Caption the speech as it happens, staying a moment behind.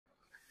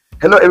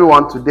Hello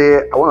everyone,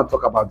 today I want to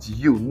talk about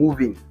you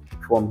moving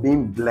from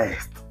being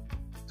blessed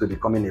to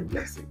becoming a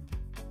blessing.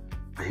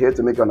 I'm here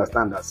to make you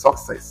understand that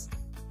success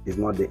is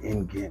not the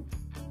end game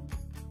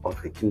of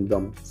a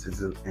kingdom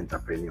citizen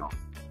entrepreneur.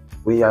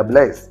 When you are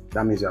blessed,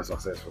 that means you are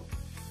successful.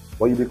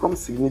 But you become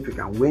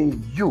significant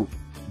when you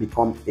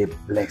become a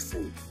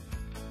blessing.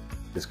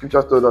 The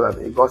scripture told us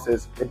that God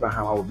says,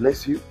 Abraham, I will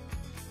bless you,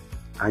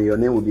 and your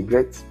name will be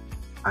great,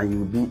 and you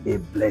will be a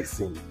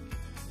blessing.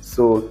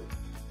 So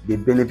the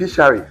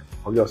beneficiary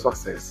of your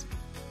success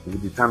will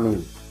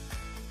determine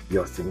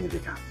your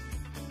significance.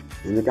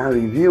 Significance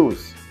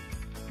reveals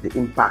the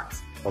impact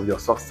of your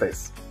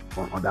success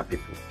on other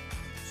people.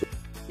 So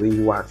when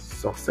you are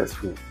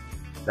successful,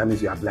 that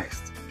means you are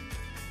blessed.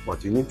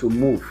 But you need to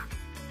move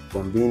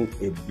from being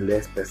a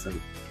blessed person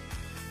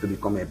to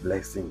become a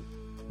blessing.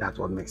 That's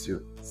what makes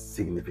you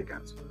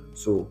significant.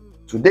 So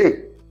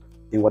today,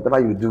 in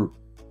whatever you do,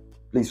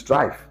 please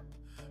strive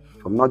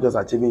from not just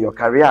achieving your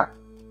career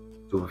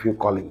to fulfill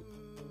calling,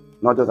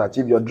 not just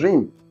achieve your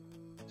dream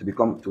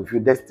to fulfill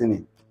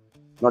destiny,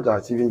 not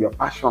just achieving your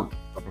passion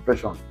or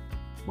profession,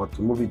 but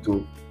to move it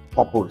to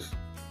purpose,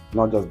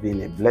 not just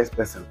being a blessed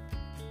person,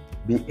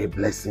 be a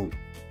blessing.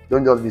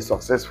 Don't just be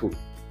successful,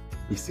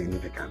 be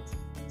significant.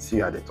 See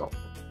you at the top.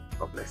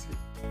 God bless you.